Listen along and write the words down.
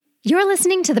You're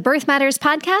listening to the Birth Matters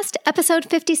Podcast, episode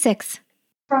 56.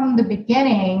 From the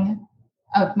beginning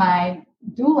of my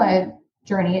doula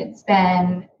journey, it's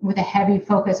been with a heavy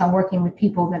focus on working with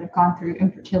people that have gone through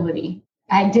infertility.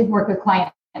 I did work with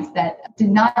clients that did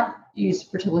not use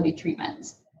fertility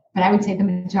treatments, but I would say the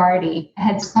majority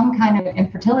had some kind of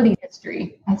infertility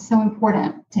history. It's so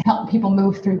important to help people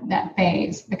move through that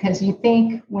phase, because you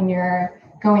think when you're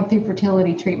going through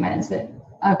fertility treatments that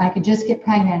if I could just get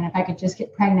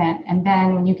pregnant, and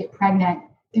then when you get pregnant,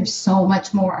 there's so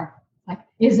much more. Like,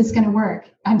 is this going to work?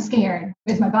 I'm scared.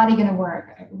 Is my body going to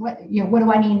work? What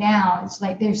do I need now? It's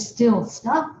like there's still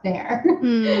stuff there.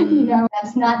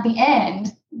 That's not the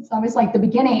end. It's almost like the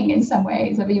beginning in some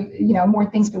ways of more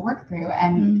things to work through,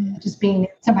 and just being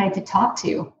somebody to talk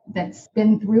to that's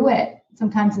been through it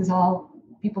sometimes is all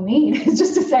people need. Is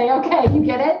just to say, okay, you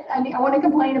get it. I want to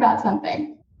complain about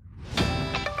something.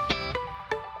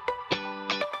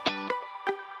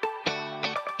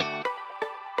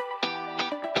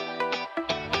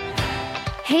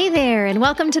 Hey there, and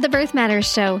welcome to the Birth Matters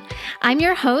Show. I'm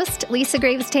your host, Lisa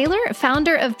Graves Taylor,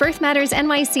 founder of Birth Matters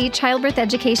NYC Childbirth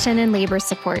Education and Labor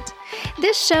Support.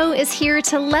 This show is here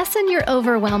to lessen your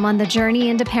overwhelm on the journey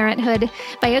into parenthood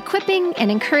by equipping and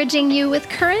encouraging you with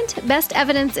current, best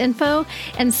evidence info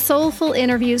and soulful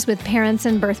interviews with parents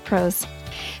and birth pros.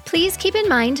 Please keep in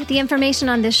mind the information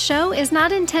on this show is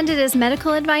not intended as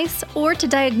medical advice or to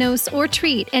diagnose or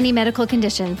treat any medical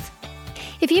conditions.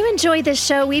 If you enjoy this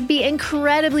show, we'd be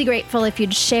incredibly grateful if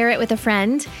you'd share it with a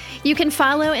friend. You can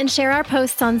follow and share our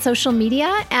posts on social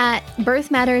media at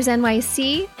Birth Matters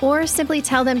NYC, or simply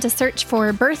tell them to search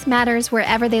for Birth Matters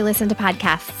wherever they listen to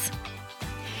podcasts.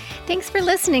 Thanks for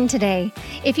listening today.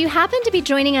 If you happen to be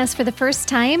joining us for the first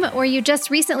time, or you just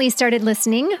recently started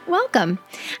listening, welcome.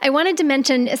 I wanted to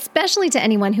mention, especially to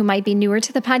anyone who might be newer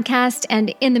to the podcast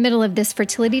and in the middle of this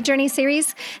fertility journey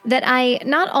series, that I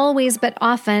not always but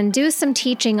often do some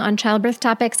teaching on childbirth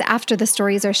topics after the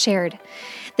stories are shared.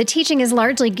 The teaching is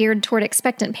largely geared toward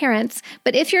expectant parents,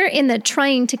 but if you're in the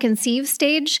trying to conceive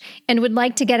stage and would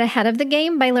like to get ahead of the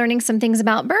game by learning some things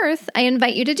about birth, I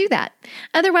invite you to do that.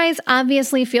 Otherwise,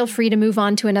 obviously, feel free to move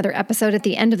on to another episode at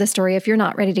the end of the story if you're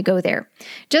not ready to go there.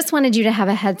 Just wanted you to have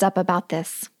a heads up about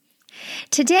this.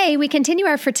 Today, we continue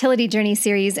our fertility journey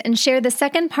series and share the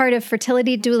second part of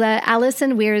fertility doula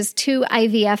Allison Weir's 2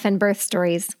 IVF and birth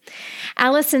stories.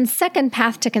 Allison's second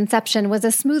path to conception was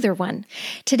a smoother one.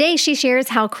 Today, she shares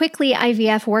how quickly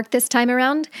IVF worked this time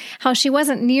around, how she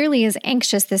wasn't nearly as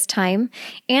anxious this time,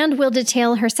 and will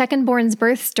detail her second-born's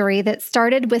birth story that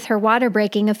started with her water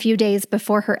breaking a few days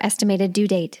before her estimated due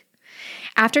date.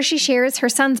 After she shares her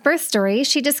son's birth story,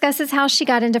 she discusses how she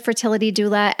got into fertility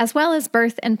doula as well as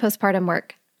birth and postpartum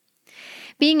work.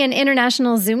 Being an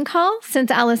international Zoom call, since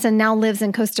Allison now lives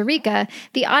in Costa Rica,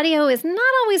 the audio is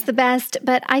not always the best,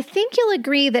 but I think you'll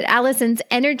agree that Allison's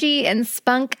energy and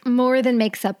spunk more than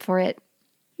makes up for it.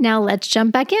 Now let's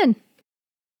jump back in.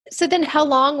 So then how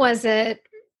long was it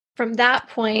from that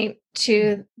point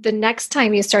to the next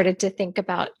time you started to think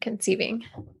about conceiving?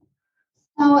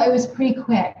 Oh, it was pretty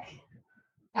quick.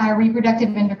 Our reproductive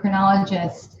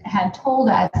endocrinologist had told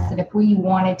us that if we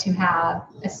wanted to have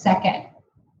a second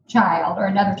child or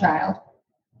another child,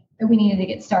 that we needed to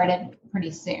get started pretty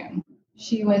soon.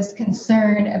 She was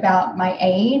concerned about my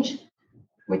age,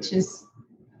 which is,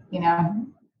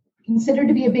 considered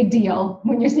to be a big deal.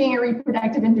 When you're seeing a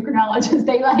reproductive endocrinologist,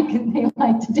 they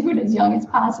like to do it as young as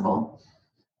possible.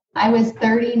 I was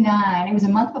 39. It was a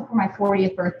month before my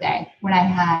 40th birthday when I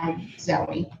had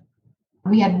Zoe.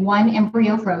 We had one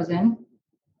embryo frozen.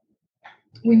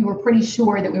 We were pretty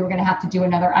sure that we were going to have to do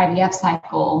another IVF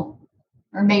cycle,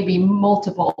 or maybe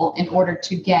multiple, in order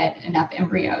to get enough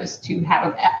embryos to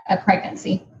have a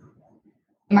pregnancy.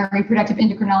 My reproductive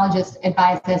endocrinologist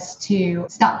advised us to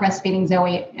stop breastfeeding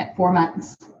Zoe at 4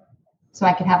 months so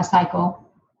I could have a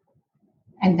cycle,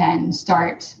 and then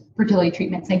start fertility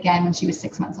treatments again when she was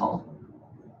 6 months old.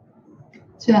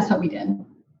 So that's what we did.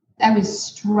 I was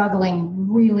struggling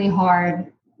really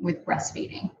hard with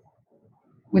breastfeeding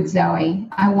with Zoe.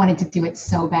 I wanted to do it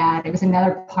so bad. It was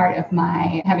another part of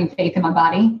my having faith in my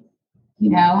body.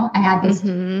 I had this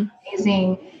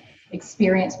amazing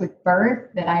experience with birth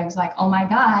that I was like, oh my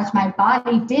gosh, my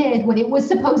body did what it was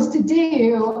supposed to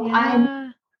do. Yeah.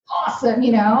 I'm awesome,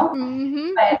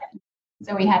 But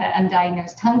Zoe had an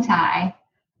undiagnosed tongue tie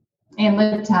and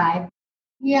lip tie.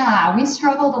 Yeah, we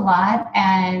struggled a lot,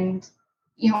 and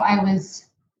I was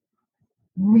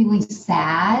really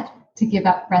sad to give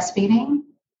up breastfeeding,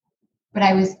 but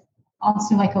I was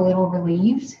also like a little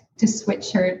relieved to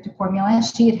switch her to formula.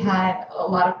 She had a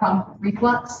lot of problems with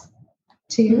reflux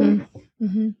too.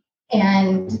 Mm-hmm.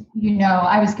 And,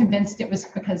 I was convinced it was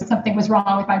because something was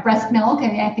wrong with my breast milk.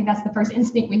 And I think that's the first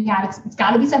instinct we had. It's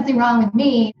got to be something wrong with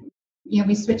me.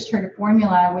 We switched her to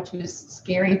formula, which was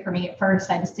scary for me at first.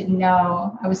 I just didn't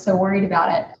know. I was so worried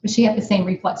about it. But she had the same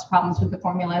reflux problems with the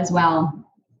formula as well.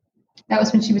 That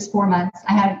was when she was 4 months.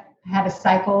 I had a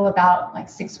cycle about like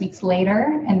 6 weeks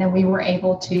later, and then we were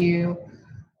able to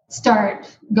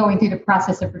start going through the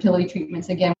process of fertility treatments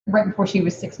again right before she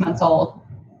was 6 months old.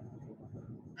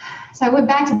 So I went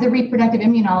back to the reproductive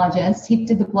immunologist. He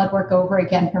did the blood work over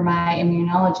again for my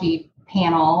immunology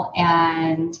panel,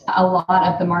 and a lot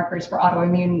of the markers for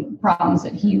autoimmune problems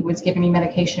that he was giving me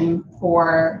medication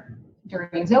for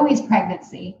during Zoe's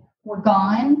pregnancy were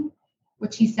gone,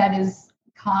 which he said is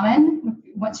common.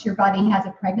 Once your body has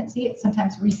a pregnancy, it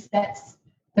sometimes resets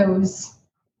those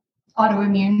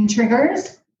autoimmune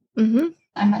triggers. Mm-hmm.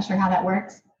 I'm not sure how that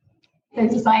works.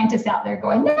 There's a scientist out there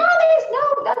going, that's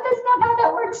not how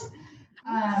that works.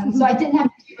 So I didn't have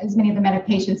to do as many of the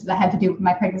medications as I had to do with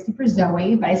my pregnancy for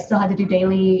Zoe, but I still had to do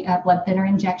daily blood thinner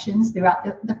injections throughout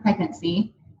the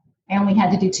pregnancy. I only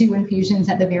had to do 2 infusions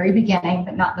at the very beginning,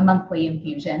 but not the monthly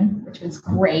infusion, which was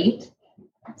great.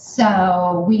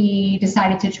 So we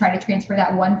decided to try to transfer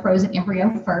that one frozen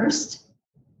embryo first,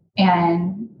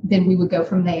 and then we would go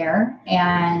from there.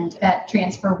 And that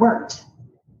transfer worked.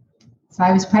 So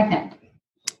I was pregnant.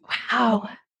 Wow.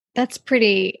 That's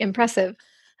pretty impressive.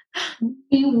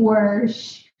 We were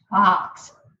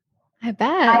shocked. I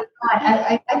bet.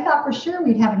 I thought for sure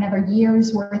we'd have another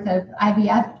year's worth of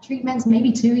IVF treatments,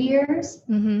 maybe 2 years.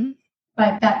 Mm-hmm.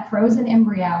 But that frozen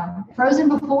embryo, frozen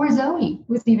before Zoe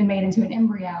was even made into an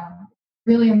embryo,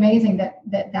 really amazing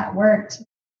that worked.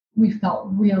 We felt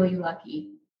really lucky.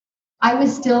 I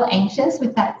was still anxious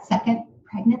with that second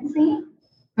pregnancy,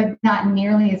 but not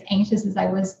nearly as anxious as I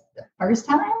was the first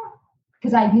time,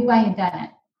 because I knew I had done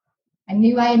it. I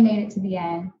knew I had made it to the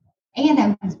end, and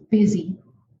I was busy.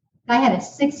 I had a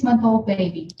 6-month-old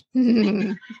baby.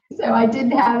 So I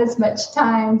didn't have as much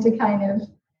time to kind of,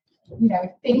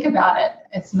 think about it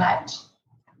as much.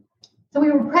 So we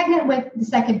were pregnant with the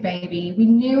second baby. We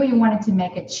knew we wanted to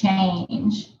make a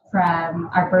change from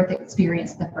our birth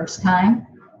experience the first time.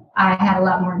 I had a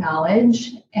lot more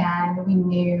knowledge, and we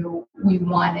knew we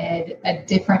wanted a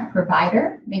different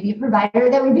provider, maybe a provider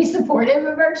that would be supportive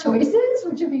of our choices,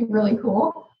 which would be really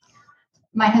cool.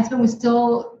 My husband was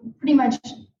still pretty much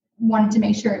wanted to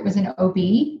make sure it was an OB.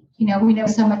 We know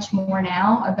so much more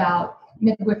now about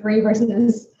midwifery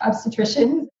versus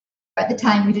obstetrician. At the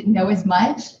time, we didn't know as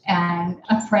much. And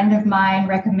a friend of mine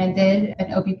recommended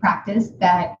an OB practice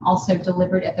that also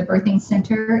delivered at the birthing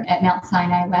center at Mount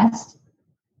Sinai West.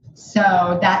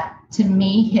 So that, to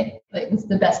me, it was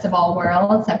the best of all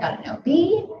worlds. I've got an OB,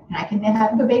 and I can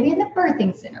have a baby in the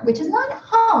birthing center, which is not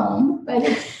home, but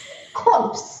it's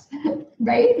close,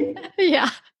 right? Yeah.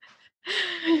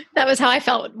 That was how I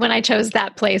felt when I chose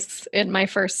that place in my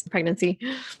first pregnancy.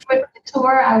 With the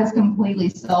tour, I was completely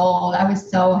sold. I was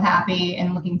so happy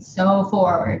and looking so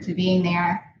forward to being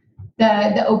there.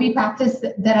 The OB practice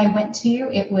that I went to,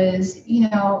 it was,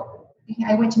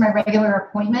 I went to my regular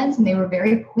appointments, and they were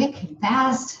very quick and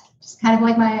fast, just kind of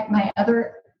like my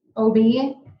other OB.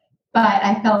 But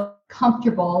I felt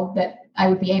comfortable that I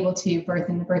would be able to birth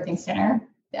in the birthing center.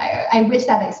 I wish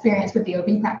that experience with the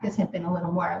OB practice had been a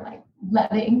little more like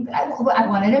loving, but I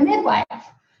wanted a midwife.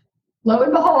 Lo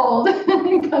and behold,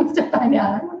 it comes to find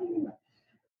out.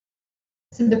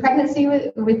 So the pregnancy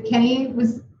with Kenny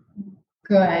was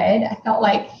good. I felt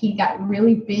like he got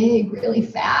really big, really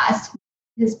fast.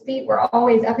 His feet were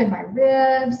always up in my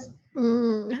ribs.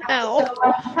 So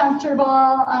uncomfortable.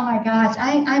 Oh my gosh.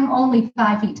 I'm only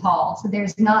 5 feet tall, so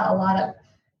there's not a lot of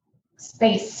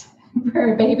space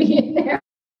for a baby in there.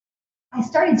 I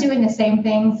started doing the same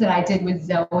things that I did with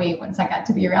Zoe once I got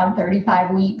to be around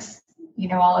 35 weeks,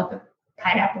 all of the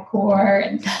pineapple core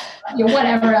and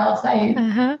whatever else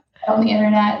I on the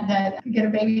internet that could get a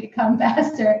baby to come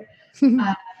faster.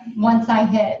 Once I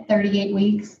hit 38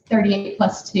 weeks, 38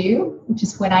 plus 2, which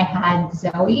is when I had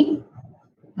Zoe,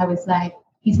 I was like,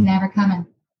 he's never coming.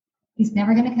 He's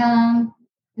never going to come.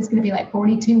 It's going to be like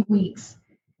 42 weeks.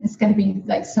 It's going to be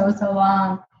like so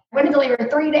long. I went to deliver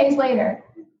 3 days later.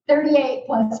 38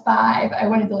 plus 5, I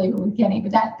went to deliver with Kenny,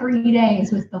 but that 3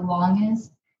 days was the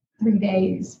longest 3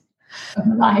 days of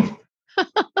my life.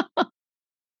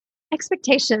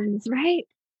 Expectations, right?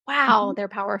 Wow, they're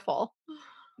powerful.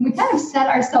 We kind of set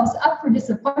ourselves up for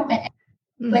disappointment.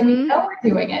 Like we know we're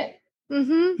doing it. We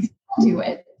still do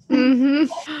it.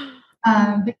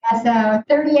 Because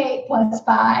 38 plus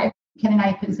 5, Ken and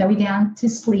I put Zoe down to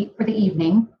sleep for the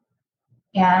evening.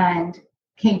 And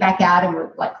came back out and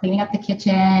we're like cleaning up the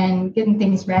kitchen, getting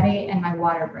things ready, and my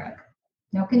water broke.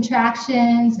 No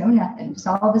contractions, no nothing. Just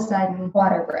all of a sudden,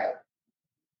 water broke.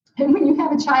 And when you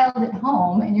have a child at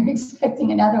home and you're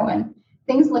expecting another one,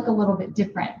 things look a little bit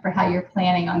different for how you're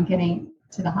planning on getting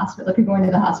to the hospital. If you're going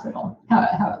to the hospital,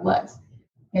 how it looks.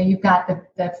 You know, you've got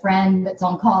the friend that's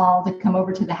on call to come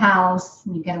over to the house,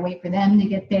 and you got to wait for them to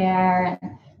get there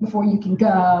before you can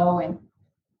go. And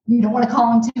you don't want to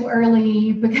call them too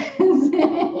early because,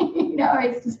 you know,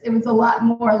 it was a lot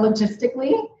more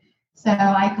logistically. So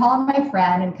I called my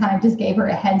friend and kind of just gave her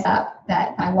a heads up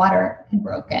that my water had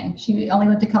broken. She only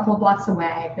lived a couple of blocks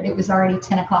away, but it was already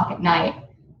 10 o'clock at night.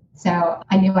 So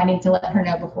I knew I needed to let her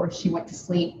know before she went to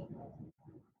sleep.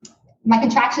 My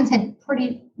contractions had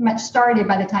pretty much started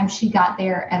by the time she got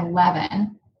there at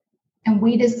 11. And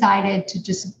we decided to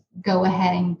just go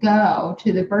ahead and go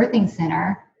to the birthing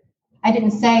center. I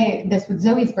didn't say this with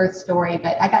Zoe's birth story,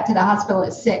 but I got to the hospital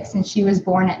at 6 and she was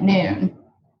born at noon.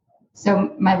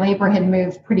 So my labor had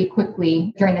moved pretty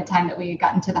quickly during the time that we had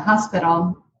gotten to the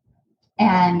hospital.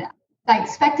 And I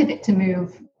expected it to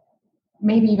move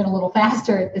maybe even a little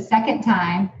faster the second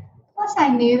time. Plus I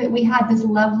knew that we had this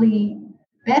lovely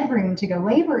bedroom to go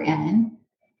labor in.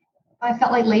 I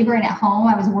felt like laboring at home.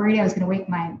 I was worried I was going to wake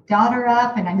my daughter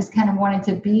up, and I just kind of wanted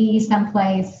to be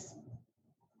someplace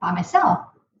by myself.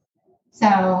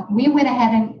 So we went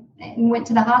ahead and went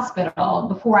to the hospital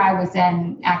before I was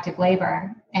in active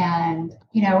labor. And,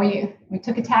 you know, we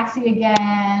took a taxi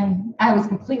again. I was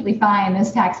completely fine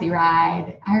this taxi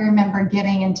ride. I remember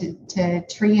getting into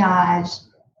triage,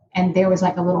 and there was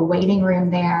like a little waiting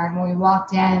room there. And when we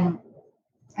walked in,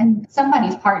 and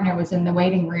somebody's partner was in the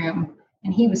waiting room,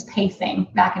 and he was pacing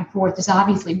back and forth, just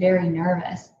obviously very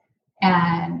nervous.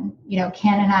 And, you know,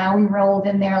 Ken and I, we rolled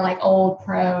in there like old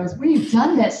pros. We've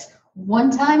done this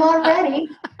one time already.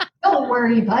 Don't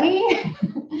worry, buddy.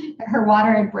 Her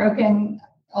water had broken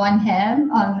on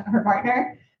him, on her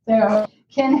partner. So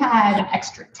Ken had an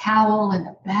extra towel in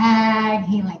the bag.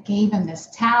 He like gave him this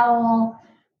towel.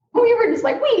 We were just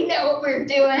like, we know what we're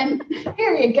doing.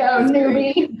 Here you go,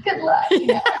 newbie. Good luck. You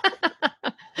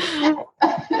know?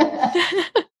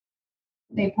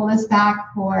 They pulled us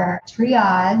back for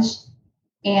triage.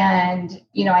 And,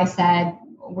 you know, I said,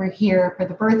 we're here for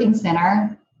the birthing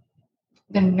center.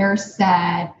 The nurse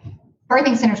said,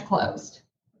 birthing center's closed.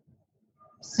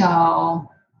 So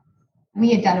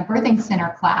we had done a birthing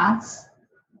center class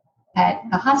at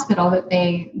the hospital that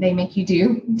they make you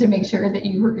do to make sure that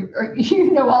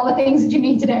you know all the things that you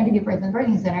need to know to give birth in the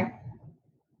birthing center.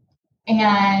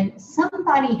 And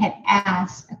somebody had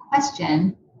asked a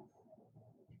question.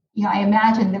 You know, I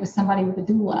imagined it was somebody with a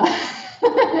doula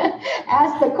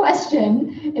asked the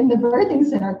question in the birthing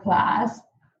center class,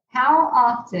 how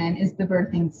often is the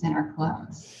birthing center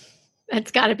closed? It's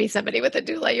got to be somebody with a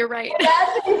doula. You're right. It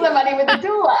has to be somebody with a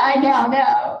doula. I now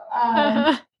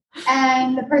know.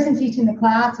 And the person teaching the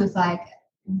class was like,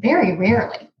 very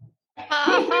rarely.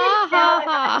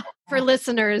 For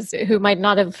listeners who might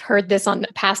not have heard this on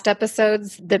past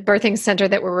episodes, the birthing center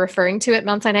that we're referring to at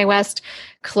Mount Sinai West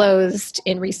closed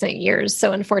in recent years.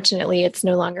 So unfortunately, it's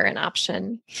no longer an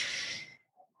option.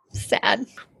 Sad.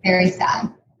 Very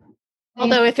sad.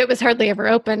 Although if it was hardly ever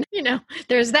open, you know,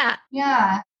 there's that.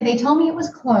 Yeah. They told me it was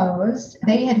closed.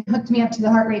 They had hooked me up to the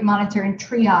heart rate monitor and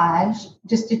triage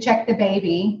just to check the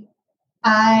baby.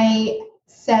 I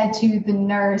said to the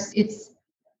nurse, it's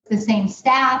the same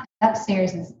staff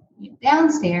upstairs as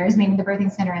downstairs, meaning the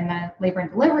birthing center and the labor and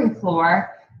delivery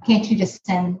floor. Can't you just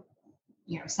send,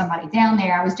 you know, somebody down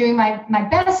there? I was doing my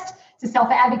best to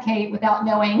self-advocate without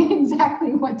knowing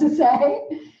exactly what to say.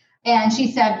 And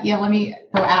she said, yeah, let me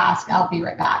go ask. I'll be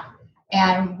right back.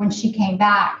 And when she came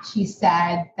back, she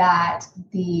said that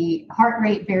the heart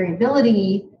rate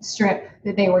variability strip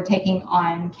that they were taking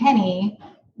on Kenny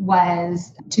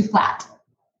was too flat.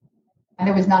 And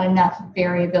there was not enough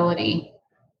variability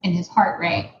in his heart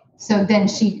rate. So then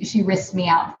she risked me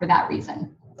out for that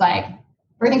reason. It's like,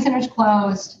 birthing center's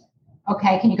closed.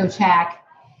 Okay, can you go check?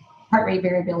 Heart rate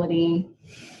variability.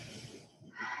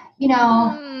 You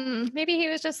know. Maybe he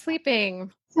was just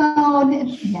sleeping. So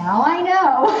now I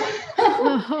know.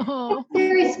 Oh. It's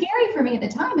very scary for me at the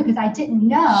time because I didn't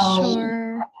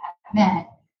know what that meant.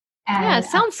 And yeah, it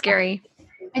sounds scary.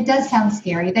 It does sound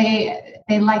scary.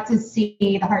 They like to see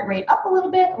the heart rate up a little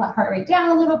bit, heart rate down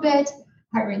a little bit,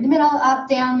 heart rate in the middle, up,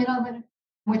 down, middle,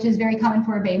 which is very common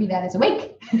for a baby that is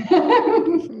awake.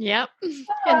 Yep.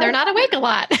 And they're not awake a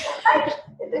lot.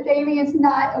 If the baby is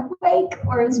not awake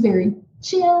or is very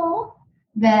chill,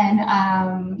 then,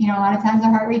 you know, a lot of times the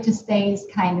heart rate just stays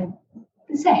kind of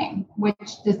the same,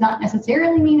 which does not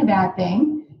necessarily mean a bad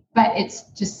thing. but it's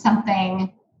just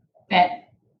something that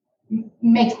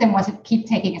makes them want to keep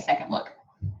taking a second look,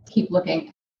 keep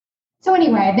looking. So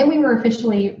anyway, then we were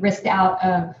officially risked out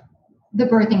of the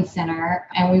birthing center,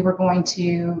 and we were going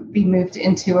to be moved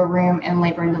into a room in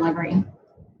labor and delivery.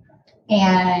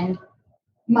 And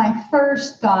my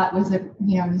first thought was that,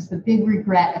 it was the big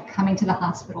regret of coming to the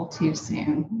hospital too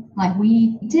soon. Like,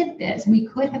 we did this. We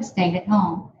could have stayed at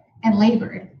home and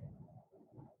labored.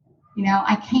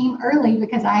 I came early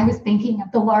because I was thinking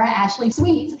of the Laura Ashley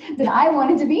suite that I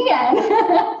wanted to be in.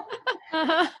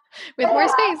 With more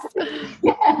space.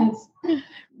 Yes.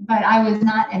 But I was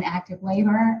not in active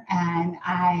labor, and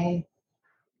I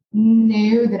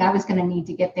knew that I was going to need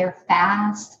to get there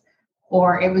fast,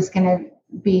 or it was going to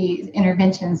be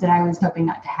interventions that I was hoping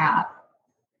not to have.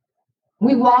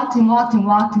 We walked and walked and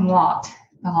walked and walked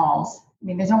the halls. I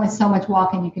mean, there's only so much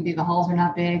walking you can do. The halls are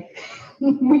not big.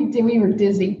 We were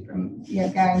dizzy from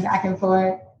going back and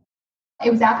forth.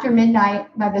 It was after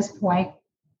midnight by this point.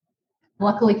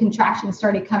 Luckily, contractions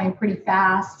started coming pretty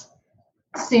fast.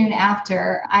 Soon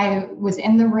after, I was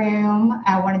in the room.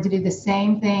 I wanted to do the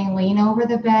same thing, lean over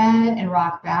the bed and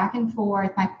rock back and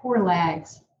forth. My poor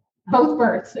legs, both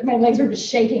births, my legs were just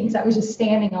shaking because I was just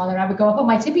standing on them. I would go up on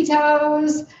my tippy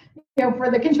toes,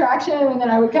 for the contraction, and then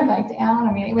I would come back down.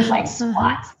 I mean, it was like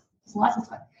squats. Lots of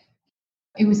squats.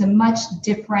 It was a much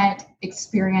different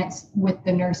experience with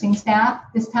the nursing staff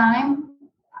this time.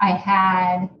 I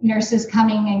had nurses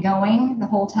coming and going the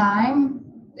whole time,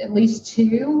 at least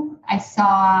 2. I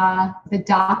saw the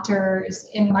doctors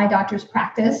in my doctor's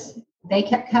practice. They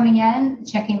kept coming in,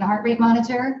 checking the heart rate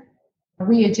monitor,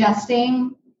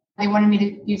 readjusting. They wanted me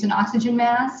to use an oxygen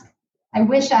mask. I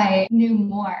wish I knew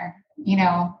more,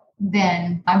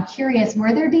 then. I'm curious,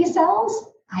 were there D cells?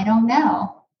 I don't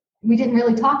know. We didn't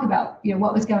really talk about,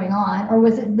 what was going on, or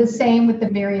was it the same with the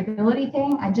variability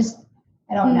thing? I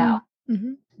don't know.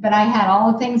 Mm-hmm. But I had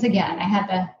all the things again. I had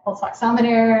the pulse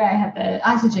oximeter. I had the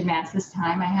oxygen mask this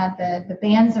time. I had the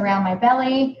bands around my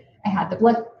belly. I had the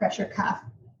blood pressure cuff.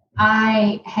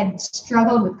 I had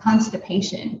struggled with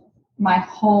constipation my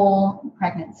whole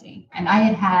pregnancy. And I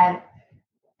had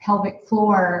pelvic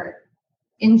floor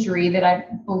injury that I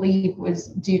believe was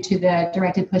due to the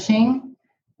directed pushing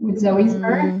with Zoe's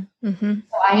birth. Mm-hmm.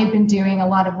 So I had been doing a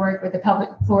lot of work with a pelvic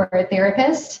floor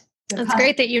therapist. That's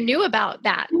great that you knew about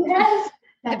that. Yes.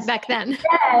 Back then.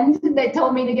 And that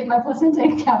told me to get my placenta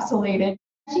encapsulated.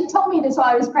 She told me this while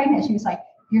I was pregnant. She was like,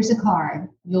 here's a card.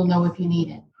 You'll know if you need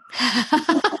it.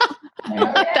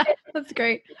 That's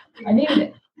great. I needed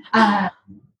it.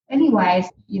 Anyways,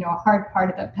 a hard part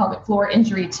of the pelvic floor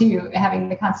injury too, having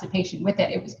the constipation with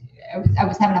it, I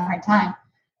was having a hard time.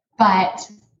 But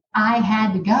I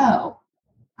had to go.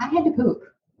 I had to poop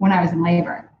when I was in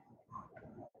labor.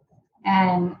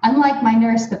 And unlike my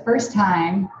nurse the first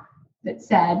time that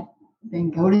said, then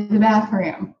go to the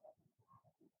bathroom,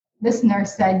 this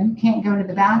nurse said, you can't go to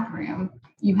the bathroom.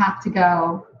 You have to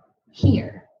go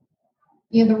here.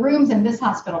 The rooms in this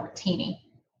hospital are teeny.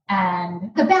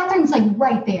 And the bathroom's like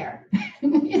right there.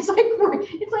 it's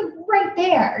like right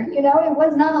there. It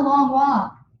was not a long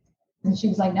walk. And she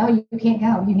was like, no, you can't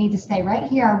go. You need to stay right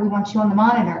here. We want you on the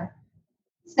monitor.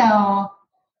 So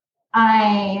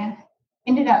I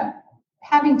ended up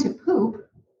having to poop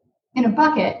in a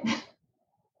bucket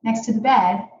next to the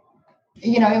bed.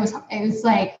 It was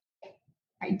like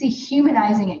a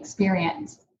dehumanizing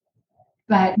experience.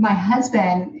 But my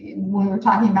husband, when we were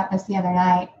talking about this the other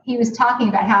night, he was talking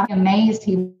about how amazed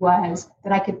he was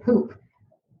that I could poop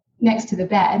next to the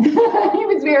bed. He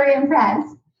was very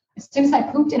impressed. As soon as I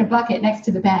pooped in a bucket next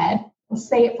to the bed, we'll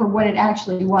say it for what it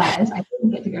actually was, I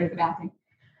didn't get to go to the bathroom.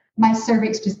 My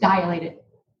cervix just dilated.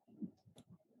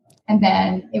 And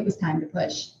then it was time to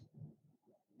push.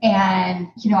 And,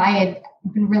 I had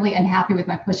been really unhappy with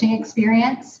my pushing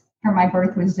experience for my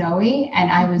birth with Zoe.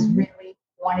 And I was really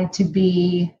wanted to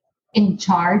be in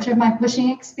charge of my pushing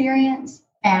experience.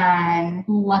 And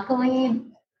luckily,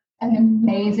 an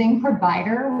amazing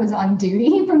provider was on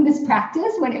duty from this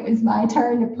practice when it was my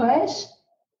turn to push.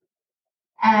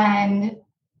 And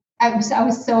I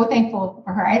was so thankful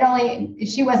for her.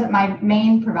 She wasn't my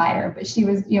main provider, but she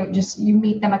was, you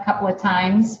meet them a couple of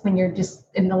times when you're just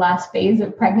in the last phase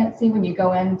of pregnancy, when you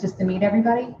go in just to meet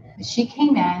everybody. She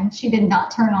came in, she did not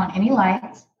turn on any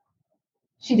lights.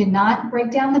 She did not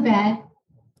break down the bed.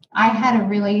 I had a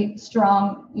really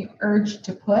strong urge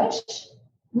to push.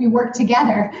 We worked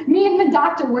together. Me and the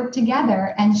doctor worked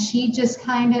together, and she just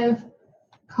kind of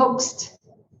coaxed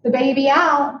the baby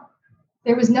out.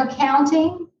 There was no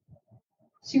counting.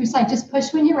 She was like, just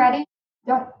push when you're ready.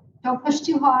 Don't push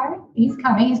too hard. He's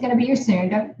coming. He's going to be here soon.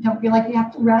 Don't feel like you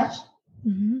have to rush.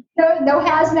 Mm-hmm. No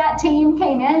hazmat team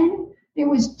came in. It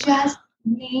was just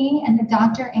me and the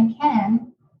doctor and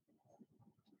Ken.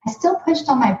 I still pushed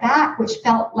on my back, which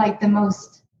felt like the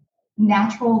most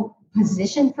natural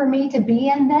position for me to be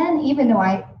in then, even though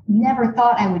I never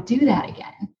thought I would do that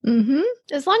again. Mm-hmm.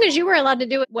 As long as you were allowed to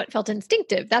do what felt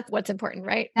instinctive, that's what's important,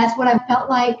 right? That's what I felt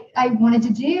like I wanted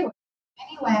to do.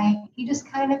 Anyway, he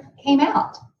just kind of came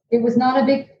out. It was not a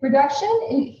big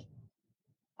production.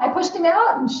 I pushed him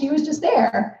out and she was just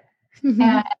there. Mm-hmm.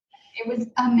 And it was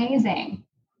amazing.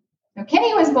 So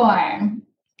Kenny was born.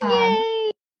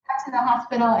 Yay! Got to the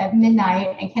hospital at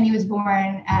midnight, and Kenny was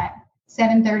born at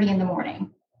 7:30 in the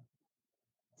morning.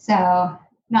 So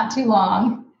not too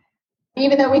long.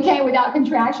 Even though we came without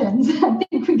contractions, I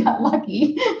think we got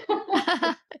lucky.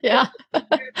 Yeah.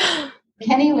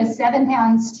 Kenny was 7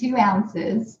 pounds, 2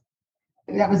 ounces.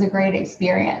 That was a great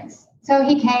experience. So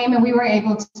he came and we were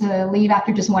able to leave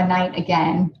after just one night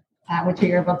again, which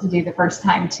we were able to do the first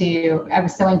time too. I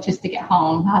was so anxious to get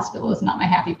home. The hospital is not my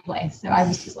happy place. So I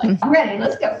was just like, I'm ready,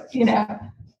 let's go,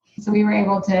 So we were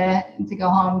able to go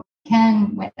home.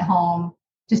 Ken went home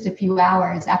just a few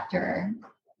hours after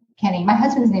Kenny. My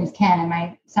husband's name's Ken and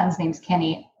my son's name's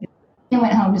Kenny. He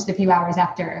went home just a few hours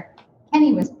after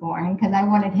Kenny was born because I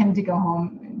wanted him to go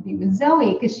home and be with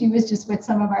Zoe because she was just with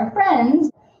some of our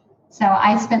friends. So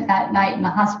I spent that night in the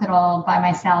hospital by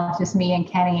myself, just me and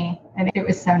Kenny. And it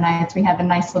was so nice. We had a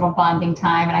nice little bonding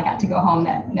time and I got to go home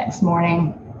that next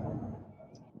morning.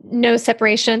 No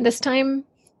separation this time?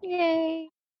 Yay.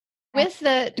 With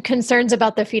the concerns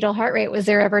about the fetal heart rate, was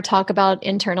there ever talk about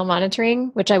internal monitoring,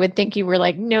 which I would think you were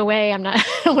like, no way, I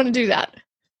don't want to do that.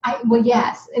 Well,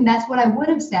 yes. And that's what I would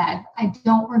have said. I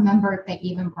don't remember if they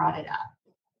even brought it up.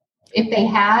 If they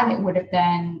had, it would have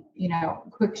been,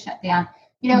 quick shutdown.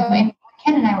 And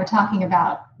Ken and I were talking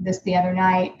about this the other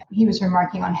night. He was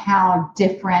remarking on how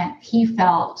different he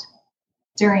felt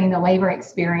during the labor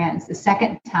experience the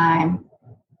second time,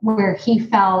 where he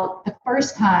felt the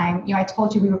first time, I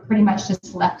told you we were pretty much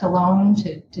just left alone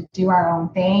to do our own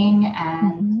thing.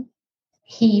 And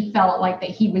he felt like that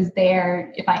he was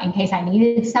there in case I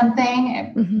needed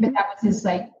something, but that was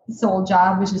his sole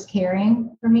job, was just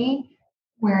caring for me.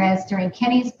 Whereas during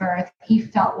Kenny's birth, he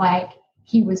felt like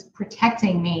he was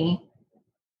protecting me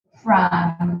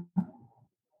from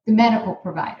the medical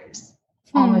providers,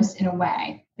 almost in a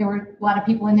way. There were a lot of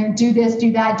people in there, do this,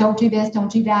 do that, don't do this,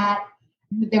 don't do that.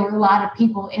 But there were a lot of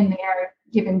people in there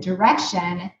giving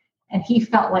direction, and he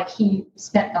felt like he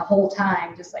spent the whole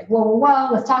time just like, whoa,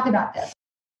 let's talk about this.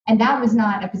 And that was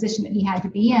not a position that he had to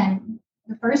be in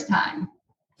the first time,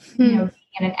 in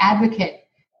an advocate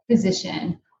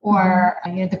position, or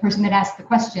the person that asked the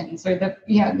questions, or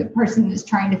the person that's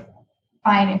trying to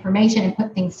find information and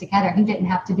put things together. He didn't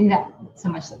have to do that so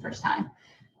much the first time.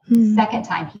 The second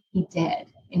time he did,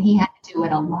 and he had to do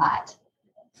it a lot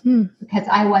because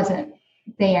I wasn't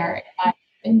there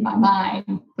in my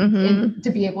mind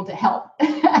to be able to help.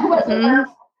 I wasn't there,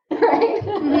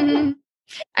 right?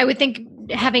 I would think,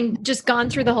 having just gone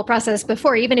through the whole process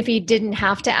before, even if he didn't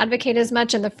have to advocate as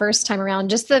much in the first time around,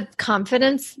 just the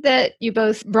confidence that you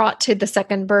both brought to the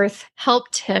second birth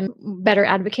helped him better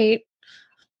advocate.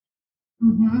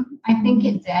 I think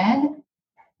it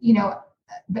did,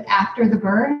 but after the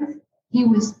birth, he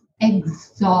was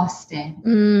exhausted.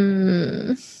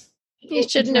 He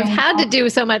shouldn't have had to do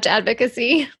so much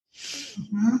advocacy.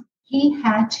 He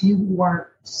had to work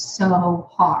so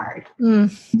hard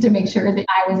to make sure that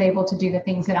I was able to do the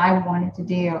things that I wanted to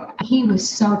do. He was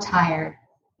so tired.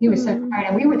 He was so tired.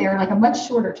 And we were there a much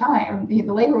shorter time. The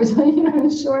labor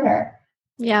was shorter.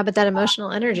 Yeah, but that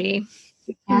emotional energy.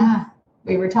 Yeah.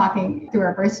 We were talking through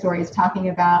our birth stories, talking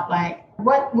about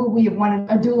what would we have wanted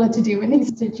a doula to do in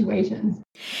these situations?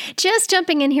 Just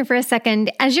jumping in here for a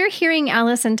second, as you're hearing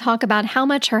Allison talk about how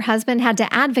much her husband had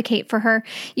to advocate for her,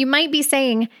 you might be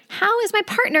saying, how is my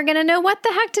partner going to know what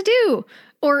the heck to do?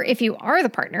 Or if you are the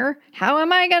partner, how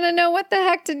am I going to know what the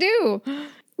heck to do?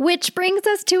 Which brings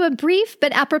us to a brief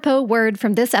but apropos word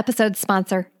from this episode's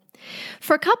sponsor.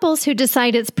 For couples who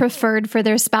decide it's preferred for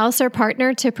their spouse or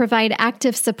partner to provide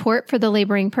active support for the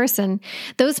laboring person,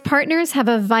 those partners have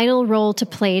a vital role to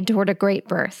play toward a great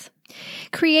birth.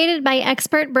 Created by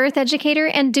expert birth educator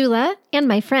and doula, and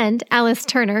my friend, Alice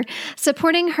Turner,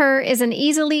 Supporting Her is an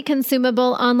easily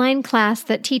consumable online class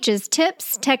that teaches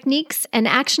tips, techniques, and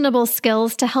actionable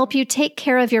skills to help you take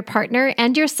care of your partner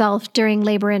and yourself during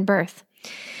labor and birth.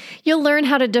 You'll learn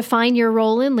how to define your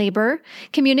role in labor,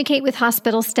 communicate with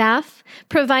hospital staff,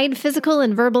 provide physical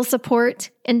and verbal support,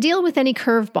 and deal with any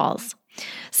curveballs.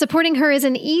 Supporting Her is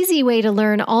an easy way to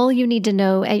learn all you need to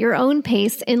know at your own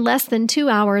pace in less than 2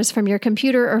 hours from your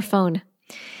computer or phone.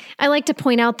 I like to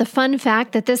point out the fun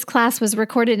fact that this class was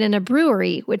recorded in a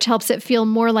brewery, which helps it feel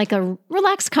more like a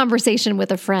relaxed conversation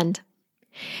with a friend.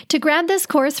 To grab this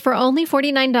course for only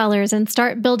 $49 and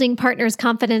start building partners'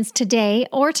 confidence today,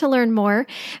 or to learn more,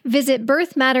 visit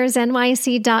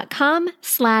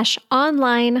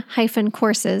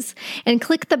birthmattersnyc.com/online-courses and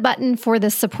click the button for the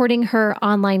Supporting Her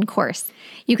online course.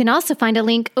 You can also find a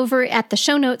link over at the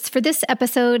show notes for this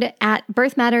episode at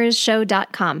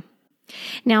birthmattersshow.com.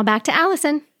 Now back to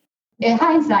Allison. In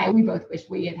hindsight, we both wish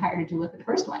we had hired a doula for the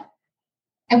first one.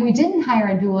 And we didn't hire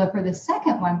a doula for the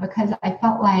second one because I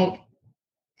felt like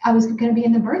I was going to be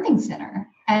in the birthing center.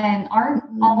 And aren't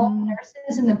all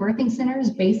nurses in the birthing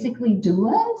centers basically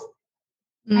doulas?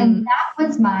 And that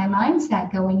was my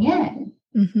mindset going in.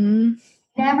 Mm-hmm.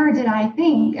 Never did I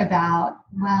think about,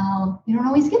 well, you don't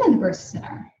always get in the birth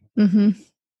center. Mm-hmm.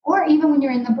 Or even when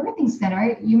you're in the birthing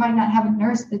center, you might not have a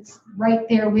nurse that's right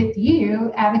there with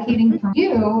you, advocating for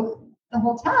you the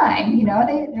whole time. You know,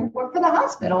 they work for the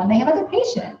hospital and they have other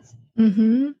patients.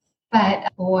 Mm-hmm.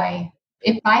 But boy,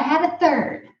 if I had a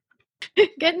third.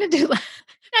 Getting a doula.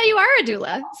 Now you are a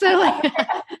doula. So like,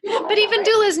 but even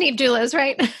doulas need doulas,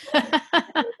 right?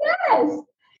 Yes.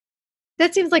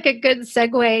 That seems like a good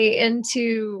segue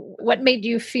into what made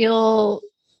you feel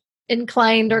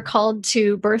inclined or called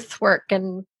to birth work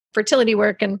and fertility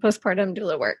work and postpartum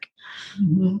doula work.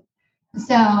 Mm-hmm.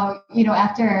 So,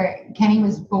 after Kenny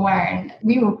was born,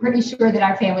 we were pretty sure that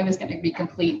our family was going to be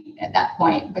complete at that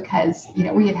point because,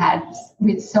 we had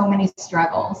so many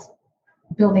struggles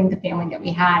building the family that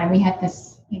we had. And we had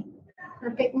this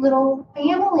perfect little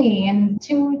family and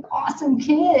 2 awesome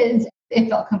kids. It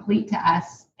felt complete to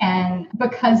us. And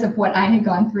because of what I had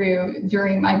gone through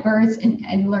during my births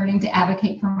and learning to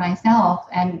advocate for myself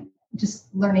and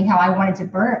just learning how I wanted to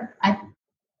birth, I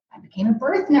became a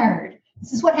birth nerd.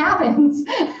 This is what happens.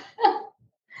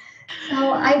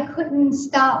 So I couldn't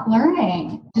stop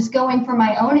learning, just going from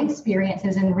my own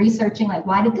experiences and researching, like,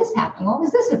 why did this happen? What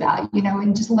was this about?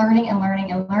 And just learning and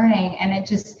learning and learning. And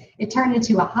it turned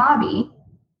into a hobby.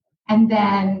 And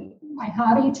then my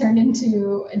hobby turned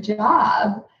into a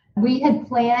job. We had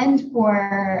planned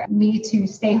for me to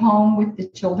stay home with the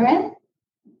children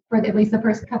for at least the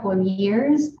first couple of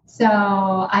years. So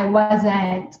I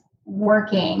wasn't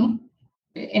working.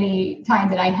 Any time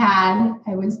that I had,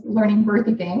 I was learning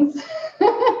birthy things,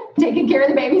 taking care of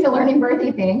the babies and learning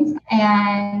birthy things.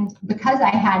 And because I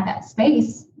had that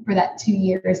space for that 2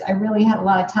 years, I really had a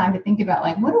lot of time to think about,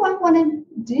 like, what do I want to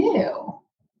do?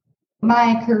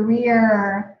 My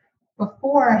career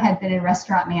before had been in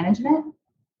restaurant management.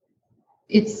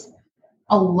 It's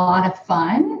a lot of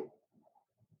fun,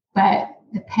 but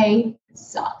the pay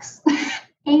sucks.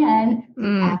 And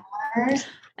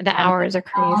the hours are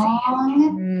crazy.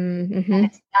 Mm-hmm. And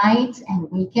it's nights and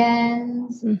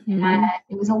weekends. Mm-hmm. And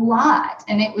it was a lot.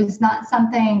 And it was not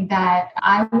something that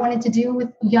I wanted to do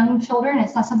with young children.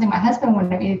 It's not something my husband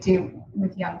wanted me to do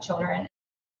with young children.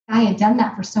 I had done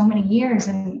that for so many years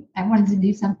and I wanted to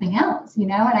do something else,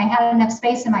 and I had enough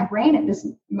space in my brain at this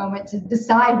moment to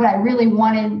decide what I really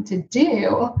wanted to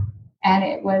do. And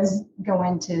it was go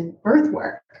into birth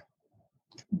work.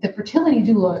 The fertility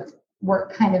doula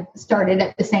work kind of started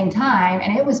at the same time.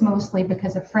 And it was mostly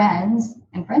because of friends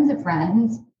and friends of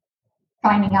friends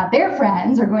finding out their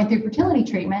friends are going through fertility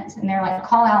treatments. And they're like,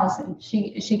 call Allison.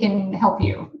 She can help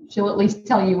you. She'll at least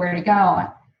tell you where to go.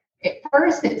 At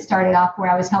first, it started off where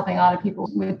I was helping a lot of people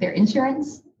with their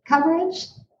insurance coverage,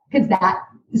 because that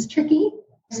is tricky.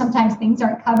 Sometimes things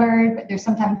aren't covered, but there's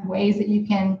sometimes ways that you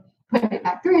can put it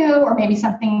back through, or maybe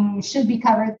something should be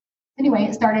covered. Anyway,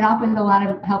 it started off with a lot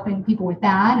of helping people with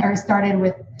that, or it started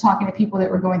with talking to people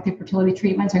that were going through fertility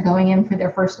treatments or going in for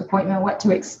their first appointment, what to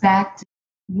expect.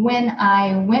 When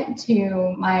I went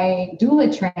to my doula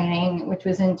training, which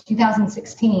was in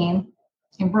 2016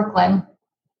 in Brooklyn,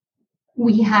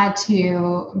 we had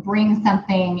to bring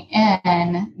something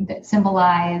in that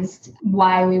symbolized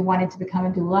why we wanted to become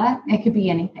a doula. It could be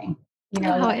anything.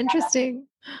 How interesting.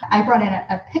 I brought in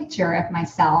a picture of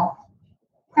myself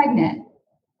pregnant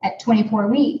at 24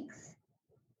 weeks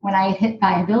when I hit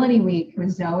viability week for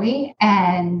Zoe.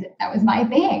 And that was my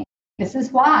thing. This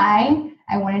is why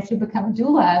I wanted to become a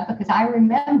doula, because I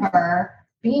remember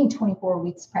being 24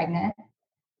 weeks pregnant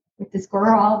with this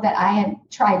girl that I had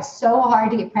tried so hard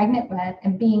to get pregnant with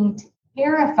and being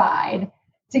terrified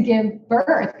to give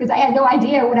birth because I had no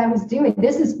idea what I was doing.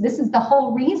 This is the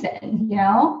whole reason,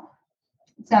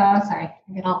 So sorry, I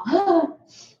get all.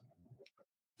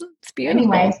 It's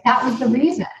beautiful. Anyways, that was the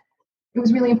reason. It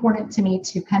was really important to me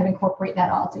to kind of incorporate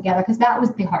that all together because that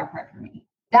was the hard part for me.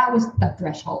 That was the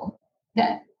threshold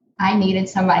that I needed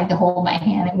somebody to hold my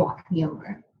hand and walk me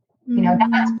over.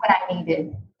 That's when I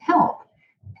needed help.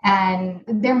 And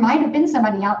there might have been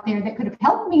somebody out there that could have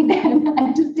helped me then.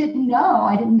 I just didn't know.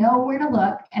 I didn't know where to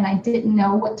look, and I didn't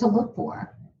know what to look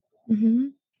for. Mm-hmm.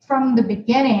 From the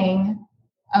beginning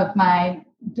of my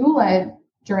doula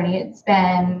journey, it's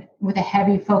been with a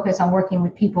heavy focus on working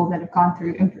with people that have gone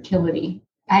through infertility.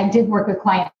 I did work with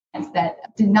clients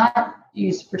that did not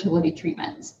use fertility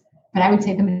treatments, but I would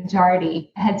say the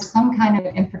majority had some kind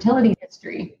of infertility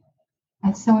history.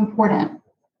 It's so important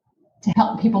to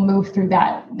help people move through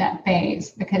that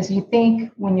phase, because you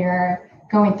think when you're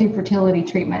going through fertility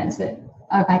treatments that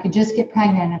if I could just get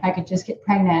pregnant,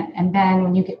 and then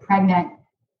when you get pregnant,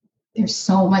 there's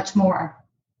so much more.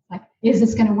 Like, is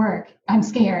this going to work? I'm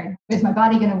scared. Is my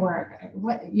body going to work?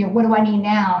 What do I need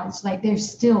now? It's like there's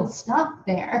still stuff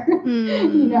there.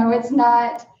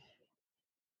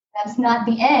 That's not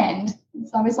the end.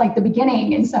 It's almost like the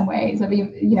beginning in some ways of,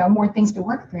 more things to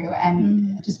work through,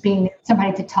 and just being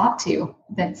somebody to talk to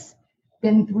that's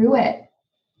been through it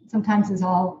sometimes is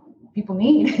all people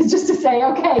need, is just to say,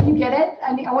 okay, you get it.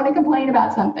 I want to complain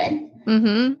about something.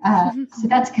 Mm-hmm. So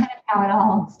that's kind of how it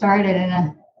all started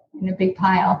in a big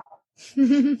pile.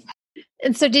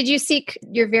 And so did you seek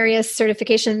your various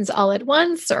certifications all at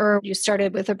once, or you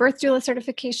started with a birth doula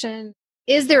certification?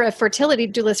 Is there a fertility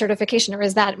doula certification, or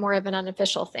is that more of an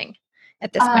unofficial thing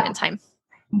at this point in time?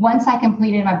 Once I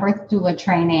completed my birth doula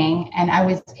training and I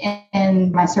was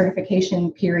in my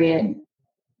certification period,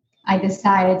 I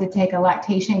decided to take a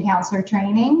lactation counselor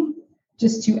training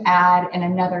just to add in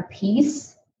another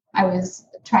piece. I was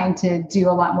trying to do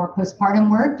a lot more postpartum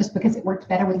work just because it worked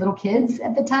better with little kids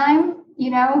at the time,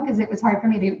 because it was hard for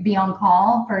me to be on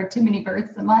call for too many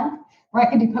births a month, where I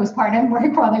could do postpartum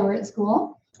work while they were at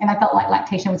school. And I felt like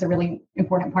lactation was a really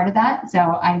important part of that. So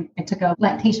I took a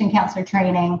lactation counselor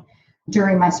training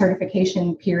during my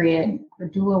certification period for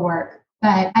doula work.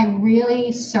 But I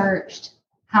really searched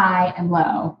high and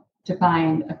low to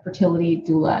find a fertility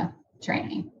doula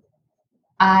training.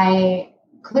 I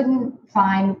couldn't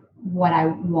find what I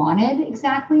wanted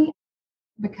exactly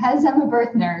because I'm a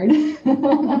birth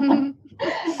nerd.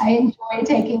 I enjoy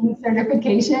taking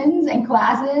certifications and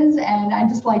classes, and I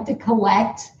just like to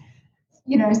collect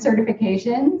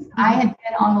certifications. I had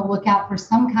been on the lookout for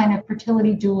some kind of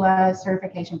fertility doula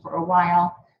certification for a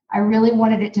while. I really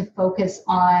wanted it to focus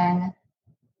on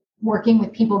working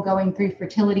with people going through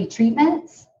fertility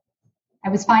treatments. I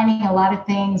was finding a lot of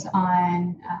things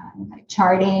on like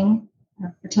charting,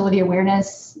 fertility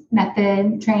awareness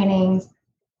method trainings,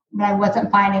 but I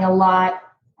wasn't finding a lot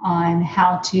on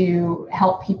how to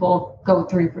help people go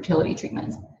through fertility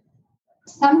treatments.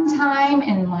 Sometime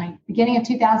in beginning of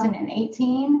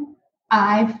 2018,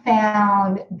 I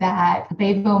found that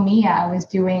Bevo Mia was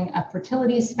doing a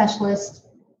fertility specialist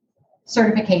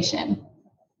certification,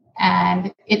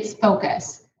 and its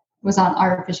focus was on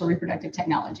artificial reproductive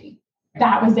technology.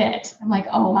 That was it. I'm like,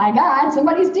 oh my God,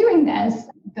 somebody's doing this.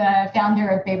 The founder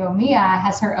of Bevo Mia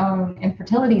has her own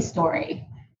infertility story.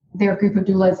 They're a group of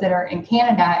doulas that are in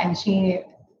Canada, and she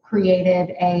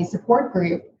created a support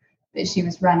group that she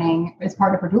was running as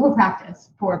part of her doula practice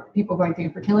for people going through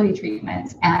fertility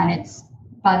treatments. And it's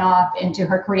spun off into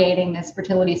her creating this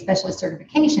fertility specialist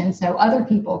certification so other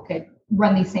people could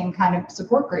run these same kind of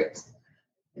support groups.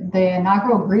 The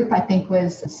inaugural group, I think,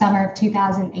 was summer of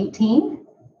 2018.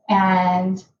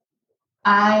 And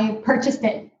I purchased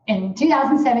it in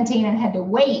 2017 and had to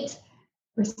wait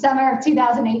for summer of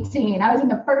 2018. I was in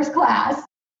the first class.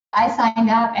 I signed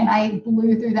up and I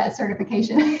blew through that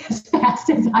certification as fast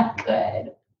as I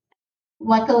could.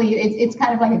 Luckily, it's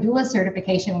kind of like a doula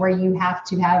certification where you have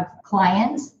to have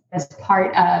clients as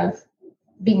part of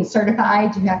being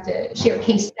certified. You have to share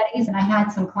case studies. And I had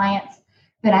some clients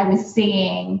that I was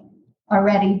seeing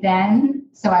already then.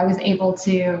 So I was able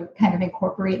to kind of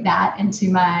incorporate that into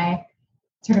my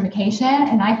certification.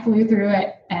 And I flew through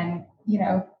it and,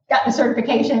 got the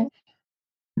certification.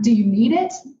 Do you need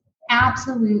it?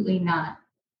 Absolutely not.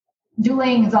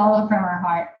 Douling is all from our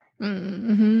heart.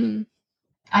 Mm-hmm.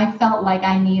 I felt like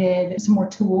I needed some more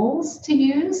tools to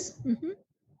use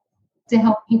to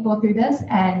help people through this.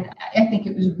 And I think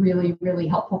it was really, really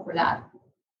helpful for that.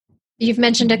 You've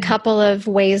mentioned a couple of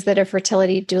ways that a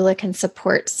fertility doula can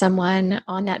support someone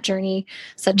on that journey,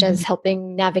 such as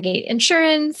helping navigate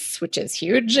insurance, which is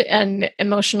huge, and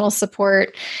emotional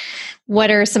support. What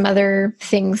are some other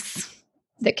things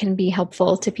that can be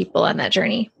helpful to people on that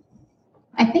journey?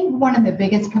 I think one of the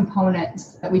biggest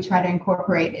components that we try to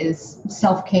incorporate is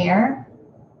self-care,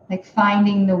 like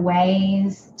finding the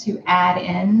ways to add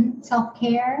in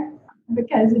self-care.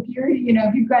 Because if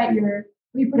you've got your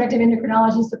reproductive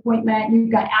endocrinologist appointment,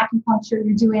 you've got acupuncture,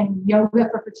 you're doing yoga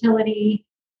for fertility,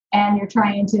 and you're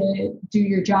trying to do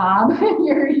your job,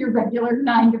 your regular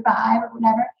 9 to 5 or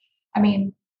whatever. I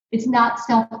mean, it's not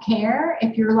self-care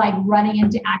if you're like running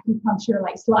into acupuncture,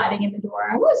 like sliding in the door.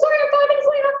 Oh, sorry, I'm 5 minutes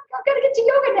late. I'm going to get to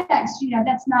yoga next. You know,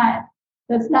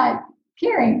 that's not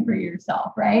caring for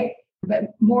yourself, right?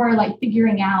 But more like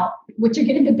figuring out what you're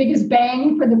getting the biggest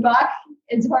bang for the buck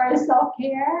as far as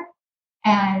self-care.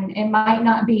 And it might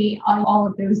not be on all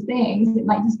of those things. It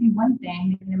might just be one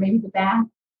thing. You know, maybe the bath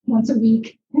once a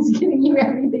week is giving you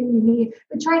everything you need.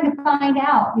 But trying to find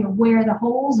out, you know, where the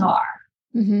holes are,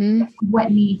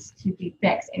 what needs to be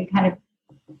fixed, and kind of,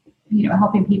 you know,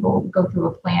 helping people go through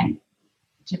a plan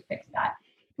to fix that.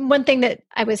 One thing that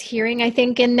I was hearing, I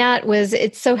think, in that was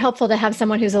it's so helpful to have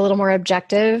someone who's a little more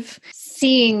objective,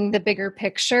 seeing the bigger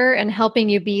picture and helping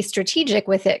you be strategic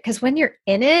with it. Because when you're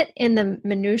in it, in the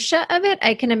minutia of it,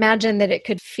 I can imagine that it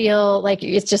could feel like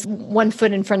it's just one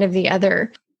foot in front of the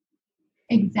other.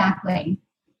 Exactly.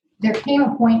 There came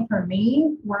a point for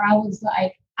me where I was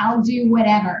like, I'll do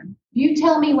whatever. You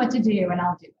tell me what to do and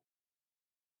I'll do it.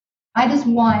 I just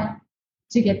want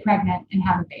to get pregnant and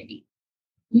have a baby.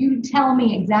 You tell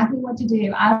me exactly what to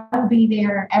do. I will be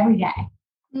there every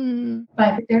day.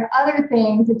 But there are other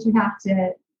things that you have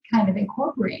to kind of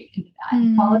incorporate into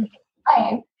that. Quality of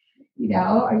life. You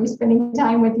know, are you spending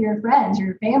time with your friends,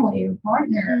 your family, your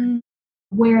partner?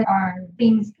 Where are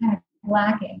things kind of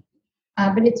lacking?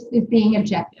 But it's being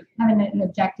objective, having an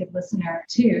objective listener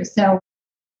too. So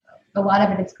a lot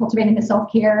of it is cultivating the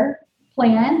self-care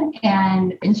plan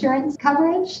and insurance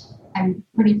coverage. I'm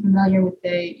pretty familiar with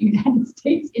the United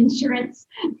States insurance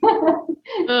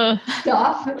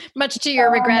stuff. Much to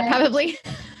your regret, probably.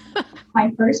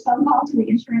 My first phone call to the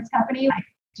insurance company, I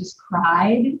just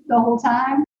cried the whole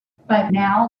time. But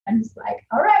now I'm just like,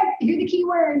 all right, here are the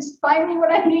keywords. Find me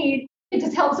what I need. It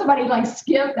just helps somebody like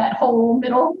skip that whole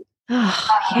middle. Oh,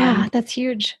 yeah, that's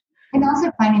huge. And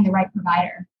also finding the right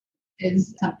provider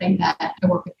is something that I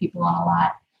work with people on a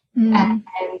lot. And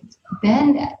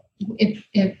then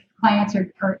if clients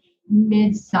are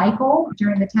mid-cycle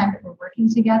during the time that we're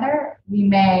working together, we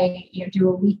may, you know, do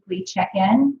a weekly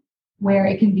check-in where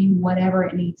it can be whatever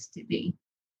it needs to be.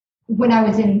 When I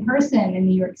was in person in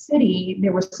New York City,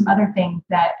 there were some other things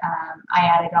that I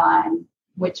added on,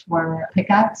 which were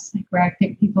pickups, like where I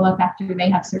pick people up after they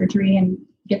have surgery and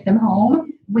get them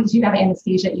home. Once you have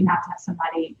anesthesia, you have to have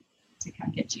somebody to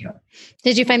come get you.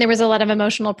 Did you find there was a lot of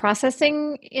emotional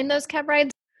processing in those cab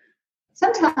rides?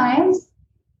 Sometimes.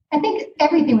 I think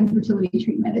everything with fertility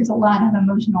treatment, there's a lot of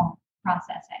emotional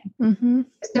processing.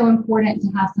 It's so important to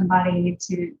have somebody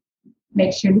to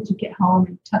make sure that you get home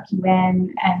and tuck you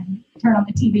in and turn on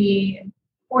the TV and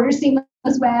order seamless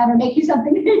web or make you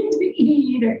something to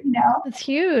eat, or, you know. That's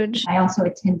huge. I also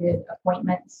attended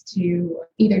appointments to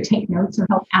either take notes or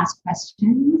help ask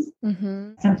questions.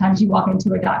 Sometimes you walk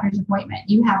into a doctor's appointment,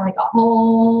 you have like a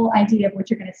whole idea of what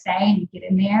you're going to say, and you get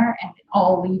in there and it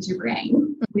all leaves your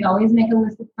brain. We always make a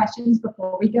list of questions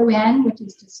before we go in, which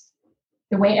is just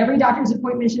the way every doctor's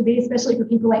appointment should be, especially for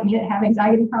people like me that have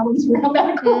anxiety problems around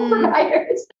medical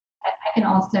providers. I can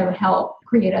also help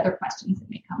create other questions that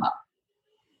may come up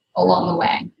along the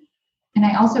way. And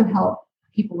I also help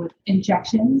people with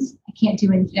injections. I can't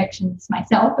do injections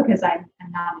myself because I'm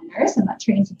not a nurse. I'm not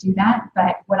trained to do that.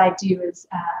 But what I do is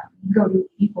go to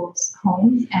people's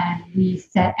homes and we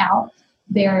set out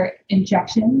their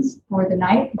injections for the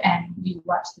night, and we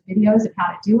watch the videos of how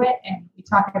to do it, and we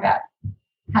talk about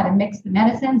how to mix the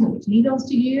medicines and which needles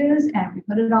to use, and we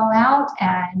put it all out,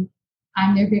 and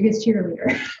I'm their biggest cheerleader.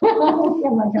 I'm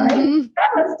like, all right,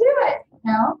 let's do it. You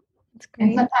know?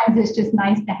 And sometimes it's just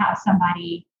nice to have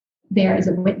somebody there as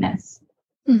a witness.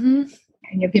 And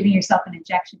you're giving yourself an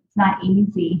injection. It's not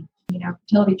easy. You know,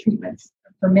 fertility treatments,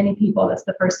 for many people, that's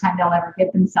the first time they'll ever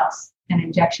give themselves an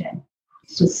injection.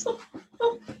 It's just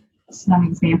some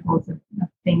examples of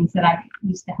things that I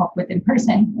used to help with in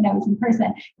person when I was in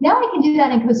person. Now I can do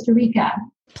that in Costa Rica.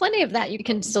 Plenty of that you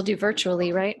can still do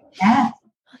virtually, right? Yeah.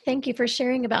 Thank you for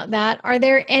sharing about that. Are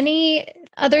there any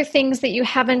other things that you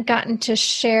haven't gotten to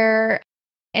share?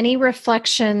 Any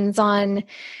reflections on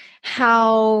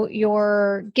how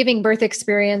your giving birth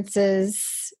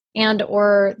experiences and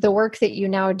or the work that you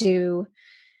now do,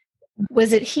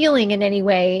 was it healing in any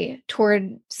way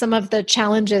toward some of the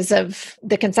challenges of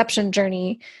the conception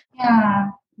journey?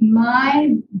 Yeah,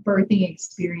 my birthing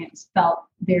experience felt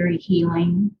very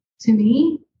healing to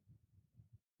me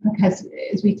because,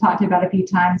 as we talked about a few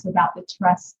times, about the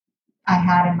trust I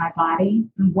had in my body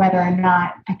and whether or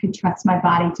not I could trust my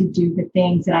body to do the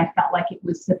things that I felt like it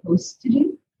was supposed to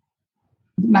do.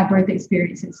 My birth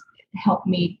experiences helped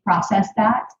me process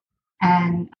that.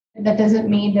 And that doesn't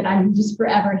mean that I'm just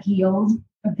forever healed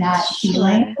of that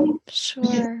feeling.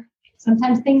 Sure.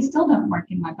 Sometimes things still don't work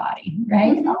in my body,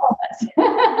 right? Mm-hmm. All of us.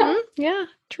 Yeah,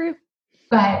 true.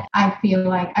 But I feel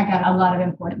like I got a lot of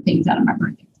important things out of my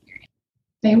birth experience.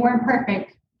 They weren't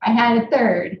perfect. I had a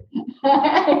third.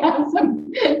 I have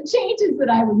some changes that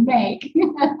I would make.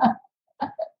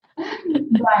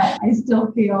 But I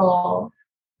still feel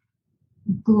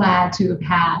glad to have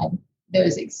had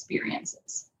those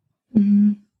experiences.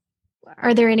 Mm-hmm.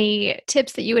 Are there any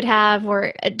tips that you would have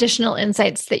or additional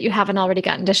insights that you haven't already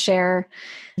gotten to share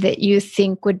that you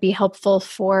think would be helpful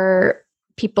for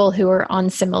people who are on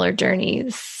similar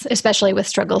journeys, especially with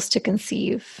struggles to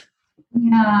conceive?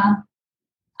 Yeah,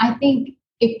 I think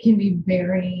it can be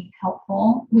very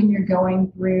helpful when you're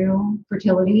going through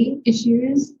fertility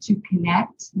issues to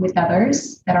connect with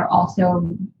others that are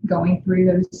also going through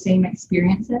those same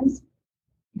experiences.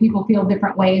 People feel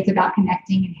different ways about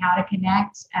connecting and how to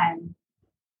connect. And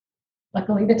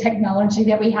luckily, the technology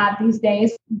that we have these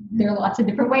days, there are lots of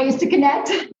different ways to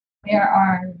connect. There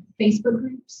are Facebook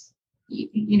groups. You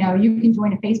can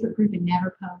join a Facebook group and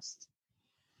never post.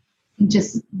 And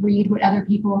just read what other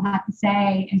people have to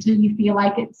say until you feel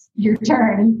like it's your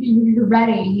turn and you're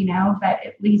ready, but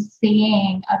at least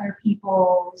seeing other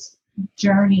people's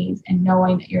journeys and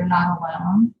knowing that you're not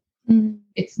alone.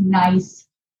 It's nice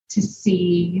to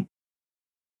see.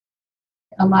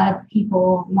 A lot of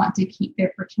people want to keep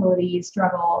their fertility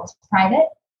struggles private.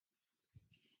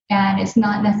 And it's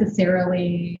not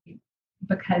necessarily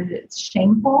because it's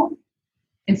shameful.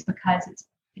 It's because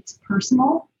it's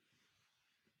personal.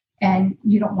 And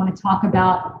you don't want to talk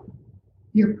about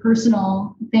your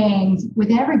personal things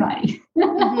with everybody.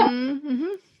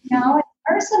 It's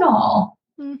personal.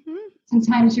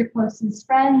 Sometimes your closest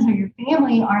friends or your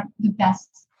family aren't the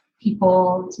best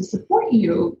people to support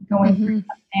you going through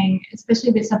something, especially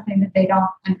if it's something that they don't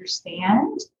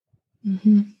understand.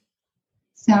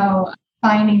 So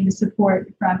finding the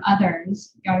support from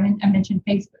others, I mentioned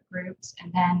Facebook groups,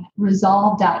 and then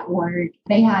resolve.org.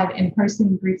 They have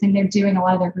in-person groups, and they're doing a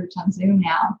lot of their groups on Zoom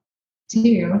now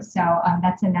too. So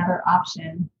that's another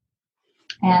option.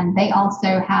 And they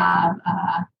also have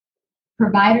a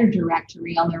provider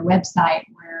directory on their website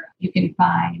where you can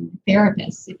find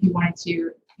therapists if you wanted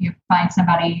to find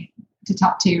somebody to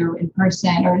talk to in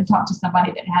person, or to talk to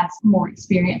somebody that has more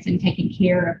experience in taking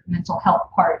care of the mental health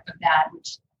part of that,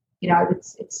 which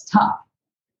it's tough.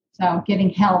 So getting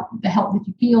help, the help that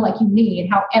you feel like you need,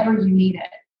 however you need it,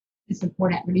 is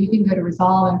important. But you can go to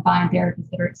Resolve and find therapists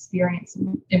that are experienced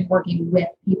in working with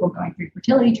people going through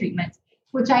fertility treatments,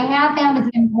 which I have found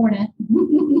is important.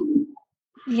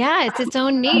 Yeah, it's its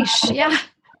own niche. Yeah.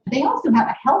 They also have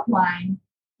a helpline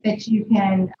that you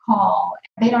can call.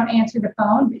 They don't answer the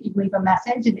phone, but you leave a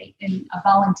message and a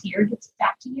volunteer gets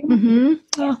back to you.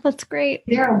 Oh, that's great.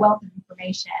 They're a wealth of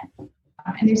information.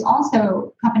 And there's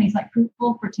also companies like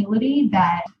Fruitful Fertility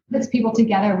that puts people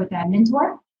together with a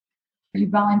mentor. You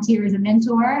volunteer as a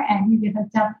mentor and you get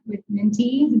hooked up with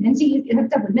mentees. And mentees get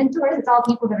hooked up with mentors. It's all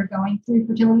people that are going through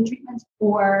fertility treatments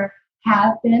or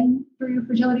have been through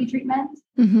fertility treatments.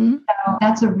 So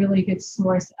that's a really good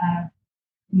source of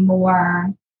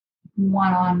more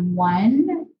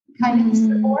one-on-one kind of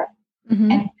support.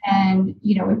 And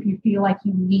if you feel like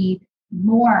you need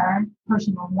more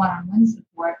personal one-on-one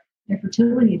support, there are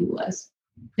fertility doulas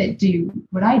that do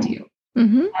what I do.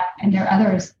 And there are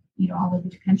others, all over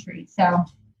the country. So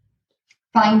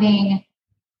finding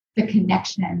the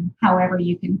connection, however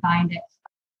you can find it.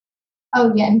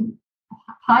 Oh, yeah. And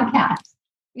podcasts.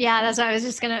 Yeah, that's what I was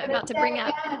just about to bring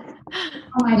up.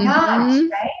 Oh my gosh,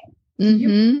 right? You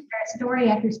can share story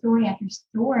after story after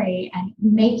story, and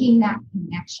making that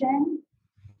connection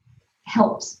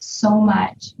helps so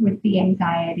much with the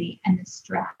anxiety and the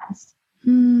stress.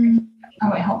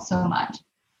 Oh, it helps so much.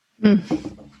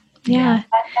 Yeah.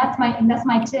 That's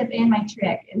my tip and my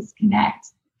trick is connect.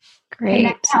 Great.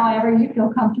 Connect however you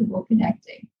feel comfortable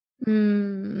connecting.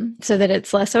 So that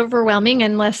it's less overwhelming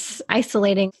and less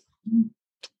isolating.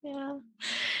 Yeah.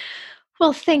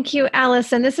 Well, thank you,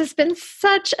 Allison. This has been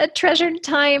such a treasured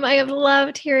time. I have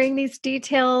loved hearing these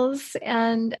details.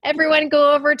 And everyone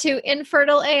go over to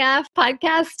Infertile AF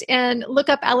podcast and look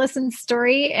up Allison's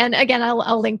story. And again,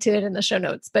 I'll link to it in the show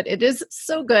notes, but it is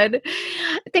so good.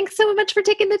 Thanks so much for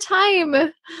taking the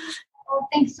time. Oh,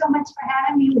 thanks so much for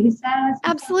having me, Lisa.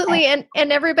 Absolutely. And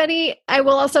everybody, I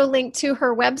will also link to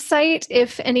her website.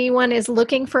 If anyone is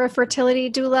looking for a fertility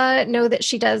doula, know that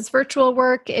she does virtual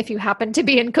work. If you happen to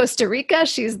be in Costa Rica,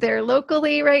 she's there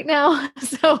locally right now.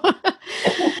 So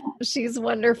she's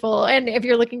wonderful. And if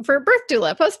you're looking for a birth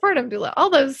doula, postpartum doula, all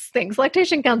those things,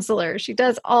 lactation counselor, she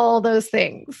does all those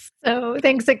things. So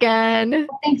thanks again.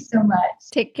 Thanks so much.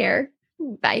 Take care.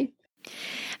 Bye.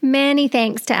 Many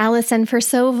thanks to Allison for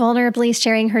so vulnerably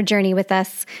sharing her journey with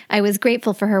us. I was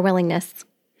grateful for her willingness.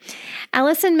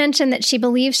 Allison mentioned that she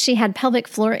believes she had pelvic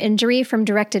floor injury from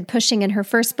directed pushing in her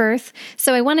first birth,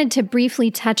 so I wanted to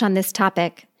briefly touch on this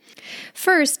topic.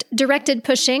 First, directed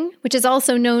pushing, which is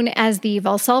also known as the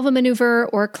Valsalva maneuver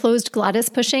or closed glottis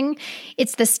pushing.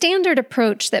 It's the standard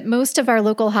approach that most of our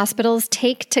local hospitals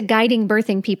take to guiding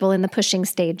birthing people in the pushing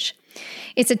stage.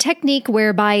 It's a technique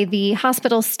whereby the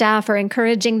hospital staff are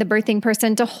encouraging the birthing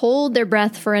person to hold their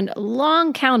breath for a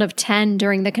long count of 10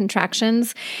 during the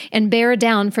contractions and bear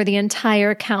down for the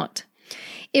entire count.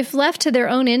 If left to their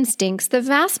own instincts, the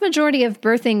vast majority of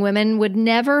birthing women would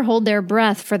never hold their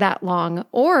breath for that long,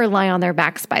 or lie on their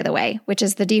backs, by the way, which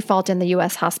is the default in the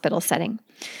U.S. hospital setting.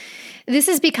 This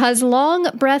is because long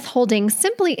breath holding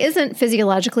simply isn't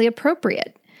physiologically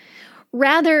appropriate.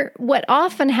 Rather, what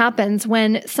often happens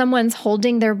when someone's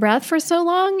holding their breath for so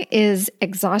long is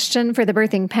exhaustion for the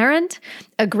birthing parent,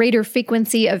 a greater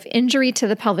frequency of injury to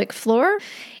the pelvic floor,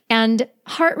 and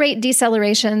heart rate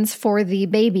decelerations for the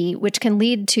baby, which can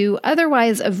lead to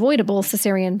otherwise avoidable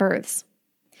cesarean births.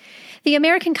 The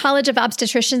American College of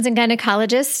Obstetricians and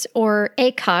Gynecologists, or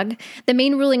ACOG, the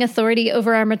main ruling authority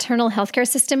over our maternal healthcare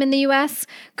system in the U.S.,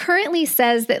 currently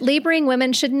says that laboring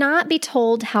women should not be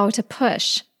told how to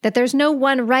push, that there's no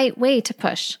one right way to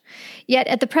push. Yet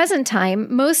at the present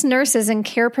time, most nurses and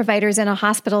care providers in a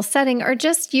hospital setting are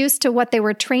just used to what they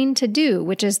were trained to do,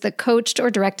 which is the coached or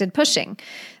directed pushing.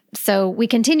 So we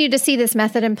continue to see this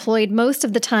method employed most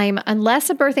of the time unless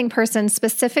a birthing person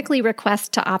specifically requests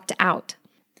to opt out.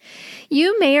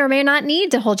 You may or may not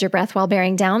need to hold your breath while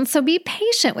bearing down, so be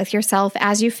patient with yourself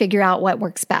as you figure out what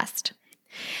works best.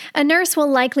 A nurse will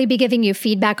likely be giving you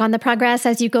feedback on the progress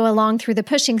as you go along through the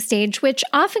pushing stage, which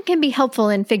often can be helpful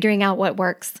in figuring out what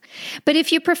works. But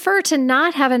if you prefer to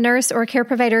not have a nurse or care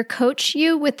provider coach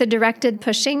you with the directed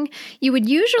pushing, you would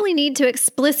usually need to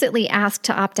explicitly ask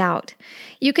to opt out.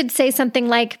 You could say something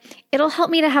like, "It'll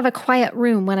help me to have a quiet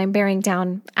room when I'm bearing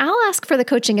down. I'll ask for the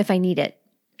coaching if I need it."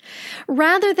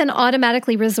 Rather than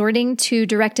automatically resorting to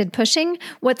directed pushing,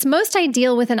 what's most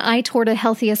ideal with an eye toward a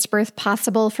healthiest birth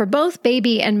possible for both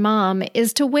baby and mom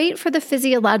is to wait for the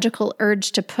physiological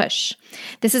urge to push.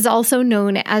 This is also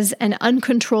known as an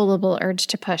uncontrollable urge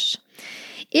to push.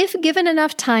 If given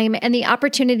enough time and the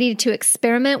opportunity to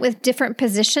experiment with different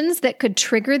positions that could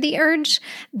trigger the urge,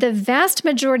 the vast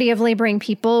majority of laboring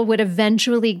people would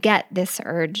eventually get this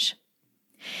urge.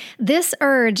 This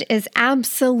urge is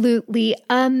absolutely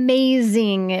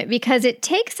amazing because it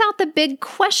takes out the big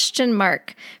question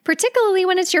mark, particularly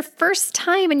when it's your first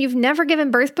time and you've never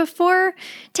given birth before.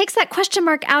 It takes that question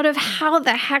mark out of how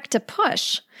the heck to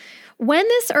push. When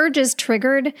this urge is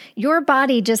triggered, your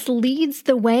body just leads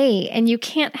the way and you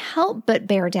can't help but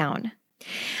bear down.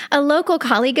 A local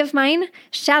colleague of mine,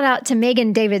 shout out to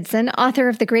Megan Davidson, author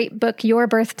of the great book Your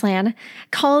Birth Plan,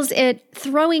 calls it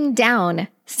throwing down,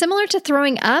 similar to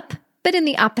throwing up, but in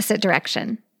the opposite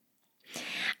direction.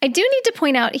 I do need to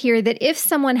point out here that if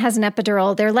someone has an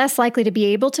epidural, they're less likely to be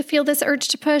able to feel this urge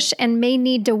to push and may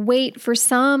need to wait for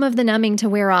some of the numbing to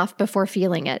wear off before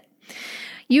feeling it.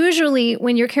 Usually,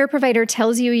 when your care provider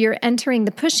tells you you're entering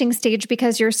the pushing stage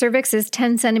because your cervix is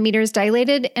 10 centimeters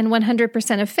dilated and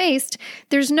 100% effaced,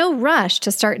 there's no rush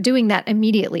to start doing that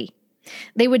immediately.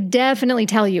 They would definitely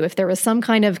tell you if there was some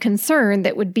kind of concern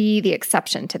that would be the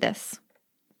exception to this.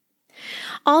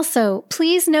 Also,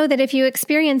 please know that if you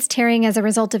experience tearing as a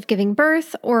result of giving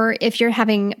birth, or if you're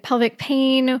having pelvic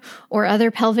pain or other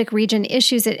pelvic region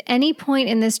issues at any point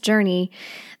in this journey,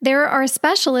 there are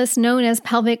specialists known as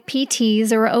pelvic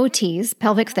PTs or OTs,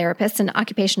 pelvic therapists and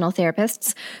occupational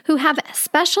therapists, who have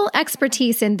special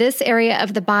expertise in this area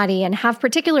of the body and have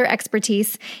particular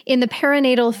expertise in the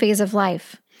perinatal phase of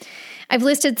life. I've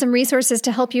listed some resources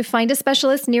to help you find a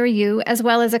specialist near you, as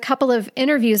well as a couple of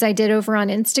interviews I did over on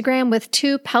Instagram with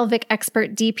 2 pelvic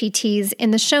expert DPTs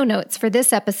in the show notes for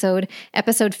this episode,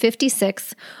 episode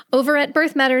 56, over at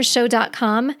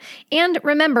birthmattersshow.com. And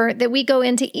remember that we go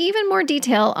into even more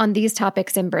detail on these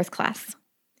topics in birth class.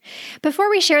 Before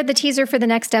we share the teaser for the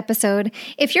next episode,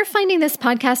 if you're finding this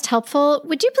podcast helpful,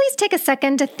 would you please take a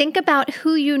second to think about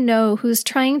who you know who's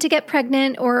trying to get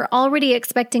pregnant or already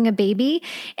expecting a baby,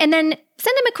 and then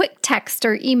send them a quick text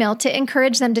or email to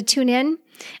encourage them to tune in?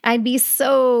 I'd be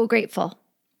so grateful.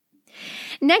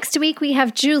 Next week, we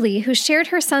have Julie, who shared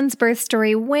her son's birth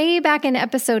story way back in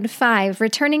episode 5,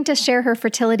 returning to share her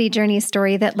fertility journey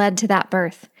story that led to that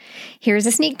birth. Here's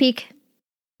a sneak peek.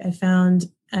 I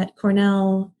found at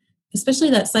Cornell, especially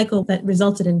that cycle that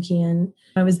resulted in Kian,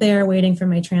 I was there waiting for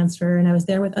my transfer, and I was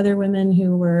there with other women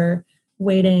who were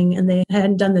waiting and they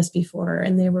hadn't done this before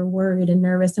and they were worried and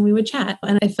nervous, and we would chat.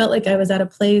 And I felt like I was at a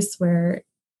place where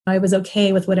I was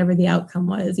okay with whatever the outcome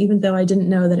was, even though I didn't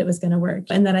know that it was going to work,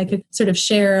 and that I could sort of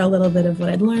share a little bit of what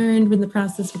I'd learned in the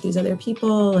process with these other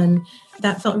people. And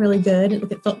that felt really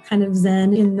good. It felt kind of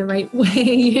zen in the right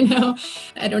way,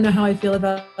 I don't know how I feel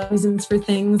about reasons for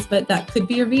things, but that could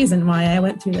be a reason why I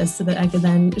went through this, so that I could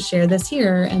then share this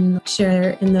here and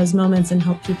share in those moments and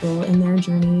help people in their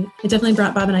journey. It definitely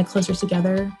brought Bob and I closer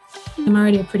together. I'm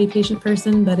already a pretty patient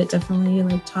person, but it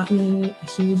definitely taught me a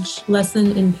huge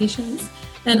lesson in patience.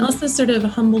 And also sort of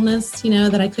humbleness,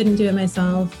 that I couldn't do it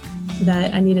myself,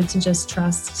 that I needed to just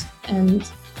trust and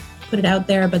put it out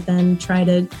there, but then try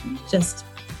to just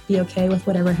be okay with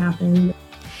whatever happened.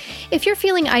 If you're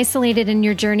feeling isolated in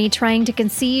your journey trying to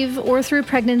conceive or through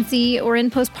pregnancy or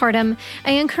in postpartum,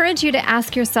 I encourage you to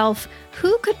ask yourself,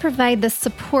 who could provide the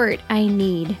support I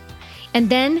need?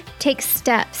 And then take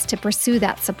steps to pursue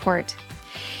that support.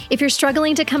 If you're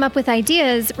struggling to come up with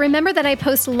ideas, remember that I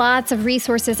post lots of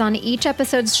resources on each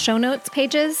episode's show notes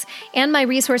pages and my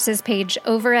resources page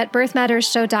over at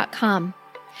birthmattersshow.com.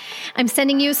 I'm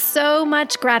sending you so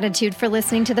much gratitude for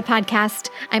listening to the podcast.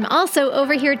 I'm also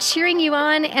over here cheering you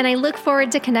on, and I look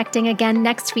forward to connecting again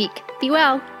next week. Be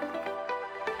well.